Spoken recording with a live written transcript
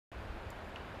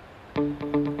We're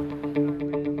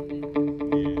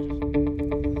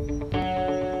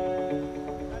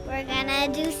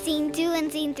gonna do scene 2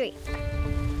 and scene 3.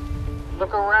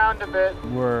 Look around a bit.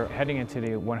 We're heading into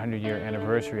the 100-year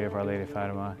anniversary of Our Lady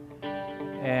Fatima.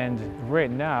 And right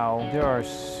now, there are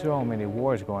so many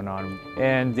wars going on.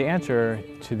 And the answer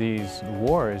to these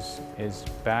wars is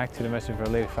back to the message of Our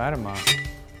Lady Fatima.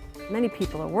 Many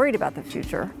people are worried about the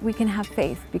future. We can have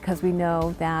faith because we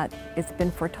know that it's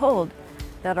been foretold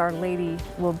that Our Lady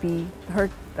will be, her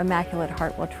Immaculate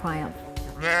Heart will triumph.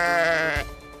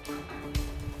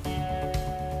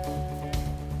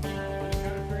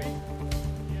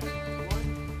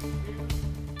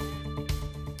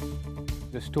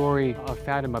 The story of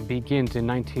Fatima begins in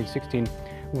 1916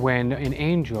 when an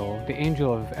angel, the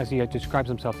angel of, as he describes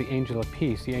himself, the angel of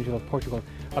peace, the angel of Portugal,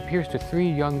 appears to 3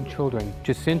 young children,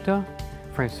 Jacinta,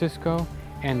 Francisco,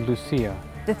 and Lucia.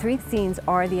 The 3 scenes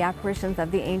are the apparitions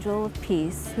of the angel of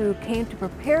peace who came to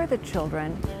prepare the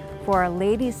children for Our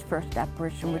Lady's first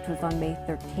apparition, which was on May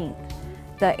 13th.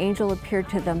 The angel appeared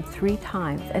to them 3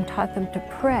 times and taught them to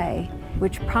pray,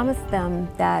 which promised them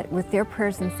that with their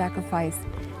prayers and sacrifice,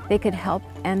 they could help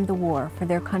end the war for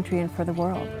their country and for the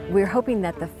world. We're hoping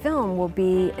that the film will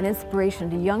be an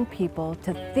inspiration to young people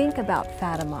to think about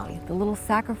Fatima. The little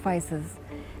sacrifices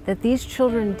that these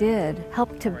children did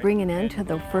helped to bring an end to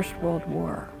the First World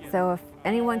War. So if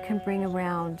anyone can bring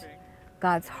around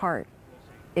God's heart,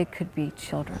 it could be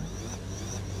children.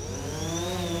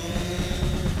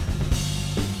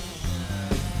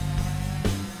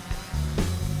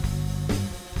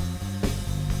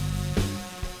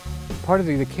 Part of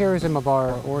the charism of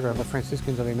our order, of the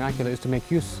Franciscans of the Immaculate, is to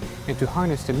make use and to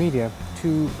harness the media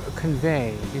to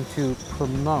convey and to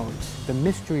promote the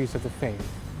mysteries of the faith.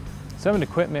 Some of the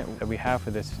equipment that we have for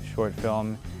this short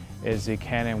film is the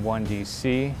Canon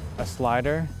 1DC, a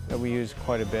slider that we use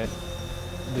quite a bit.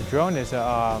 The drone is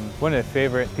one of the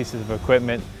favorite pieces of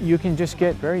equipment. You can just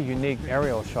get very unique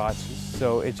aerial shots,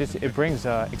 so it brings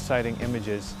exciting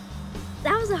images.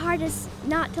 That was the hardest,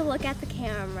 not to look at the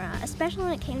camera, especially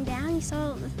when it came down. You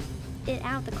saw it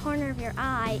out the corner of your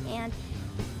eye, and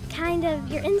kind of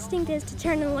your instinct is to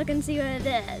turn and look and see what it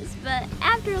is. But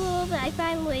after a little bit, I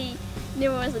finally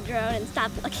knew it was a drone and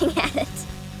stopped looking at it.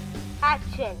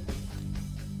 Action!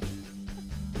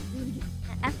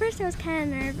 At first I was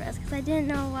kind of nervous because I didn't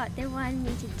know what they wanted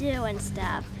me to do and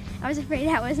stuff. I was afraid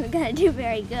I wasn't going to do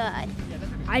very good.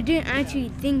 I didn't actually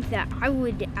think that I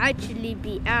would actually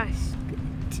be asked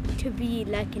to be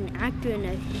like an actor in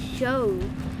a show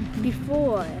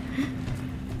before.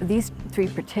 These 3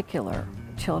 particular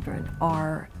children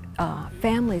are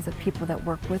families of people that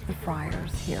work with the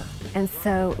friars here. And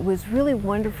so it was really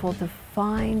wonderful to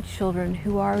find children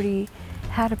who already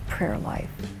had a prayer life,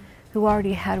 who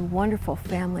already had a wonderful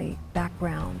family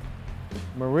background.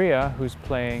 Maria, who's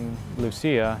playing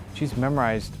Lucia, she's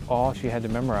memorized all she had to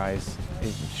memorize.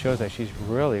 It shows that she's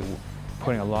really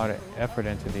putting a lot of effort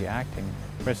into the acting.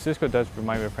 Francisco does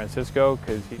remind me of Francisco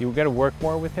because you got to work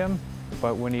more with him,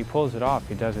 but when he pulls it off,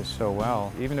 he does it so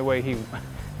well. Even the way he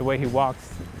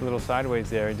walks a little sideways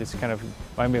there, it just kind of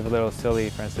reminds me of a little silly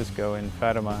Francisco and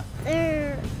Fatima.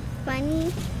 They're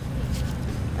funny,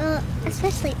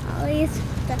 especially Ollie's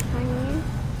the funniest.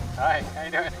 Hi, how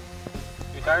you doing?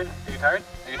 You tired? Are you tired?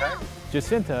 Are you tired?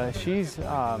 Jacinta, she's,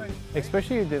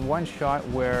 especially the one shot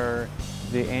where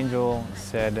the angel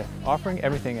said, offering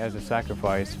everything as a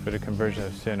sacrifice for the conversion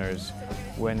of sinners.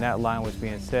 When that line was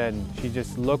being said, she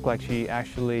just looked like she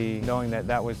actually, knowing that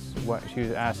that was what she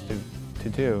was asked to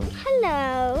do.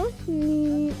 Hello.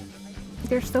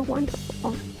 They're so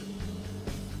wonderful.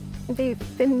 They've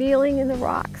been kneeling in the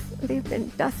rocks. They've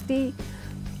been dusty.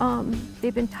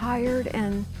 They've been tired,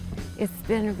 and it's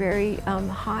been very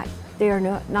hot. They are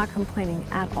not complaining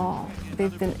at all.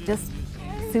 They've been just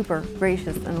super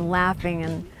gracious and laughing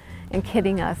and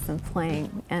kidding us and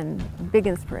playing, and big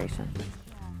inspiration.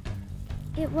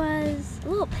 It was a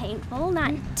little painful,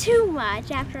 not too much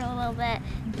after a little bit,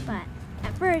 but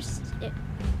at first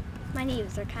my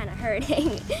knees are kind of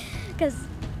hurting because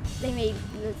the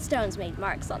stones made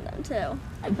marks on them too.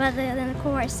 But then of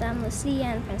course Lucia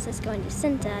and Francisco and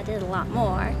Jacinta did a lot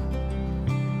more.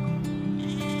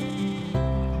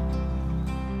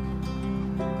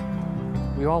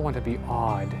 We all want to be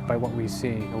awed by what we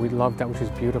see. We love that which is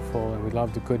beautiful, and we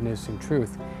love the goodness and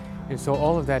truth. And so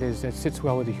all of that sits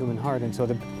well with the human heart. And so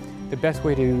the best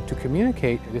way to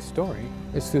communicate this story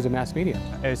is through the mass media.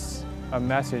 It's a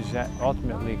message that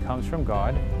ultimately comes from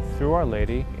God through Our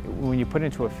Lady. When you put it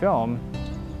into a film,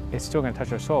 it's still going to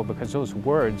touch our soul because those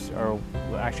words are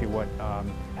actually what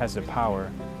has the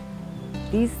power.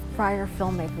 These friar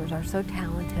filmmakers are so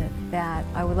talented that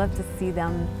I would love to see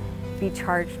them be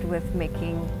charged with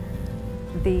making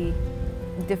the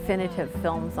definitive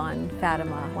films on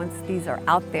Fatima. Once these are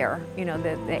out there, you know,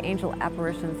 the angel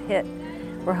apparitions hit,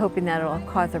 we're hoping that it'll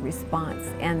cause a response,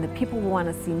 and the people will want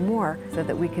to see more so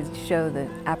that we could show the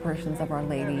apparitions of Our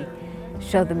Lady,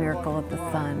 show the miracle of the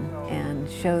sun, and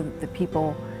show the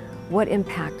people what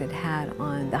impact it had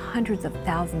on the hundreds of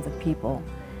thousands of people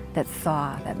that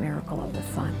saw that miracle of the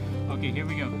sun. Okay, here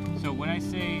we go. So when I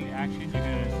say action, you're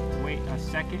gonna wait a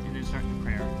second and then start the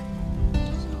prayer.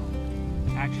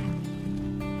 So, action.